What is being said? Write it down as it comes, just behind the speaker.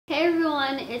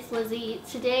everyone, it's Lizzie.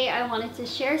 Today I wanted to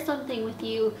share something with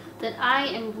you that I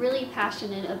am really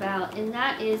passionate about, and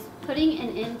that is putting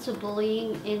an end to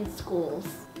bullying in schools.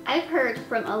 I've heard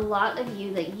from a lot of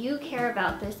you that you care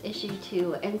about this issue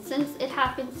too, and since it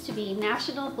happens to be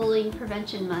National Bullying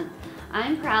Prevention Month,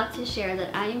 I'm proud to share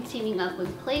that I am teaming up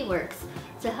with Playworks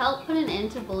to help put an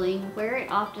end to bullying where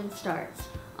it often starts,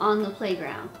 on the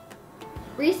playground.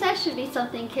 Recess should be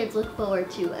something kids look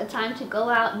forward to, a time to go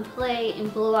out and play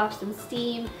and blow off some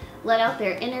steam, let out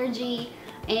their energy,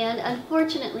 and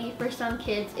unfortunately for some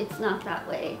kids it's not that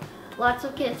way. Lots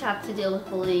of kids have to deal with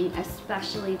bullying,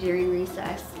 especially during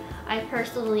recess. I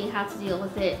personally had to deal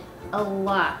with it a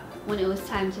lot when it was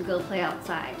time to go play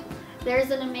outside.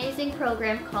 There's an amazing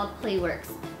program called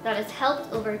Playworks that has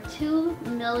helped over 2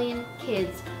 million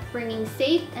kids, bringing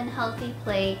safe and healthy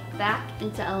play back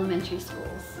into elementary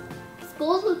schools.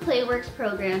 Schools with Playworks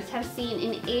programs have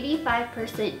seen an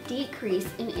 85% decrease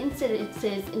in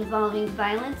incidences involving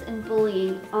violence and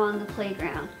bullying on the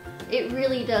playground. It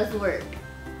really does work.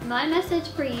 My message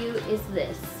for you is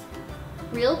this: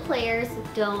 real players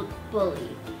don't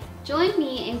bully. Join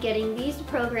me in getting these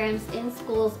programs in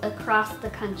schools across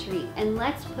the country, and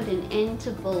let's put an end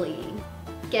to bullying.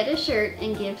 Get a shirt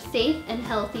and give safe and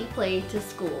healthy play to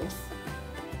schools.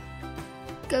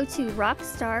 Go to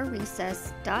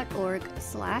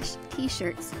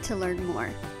rockstarrecess.org/t-shirts to learn more.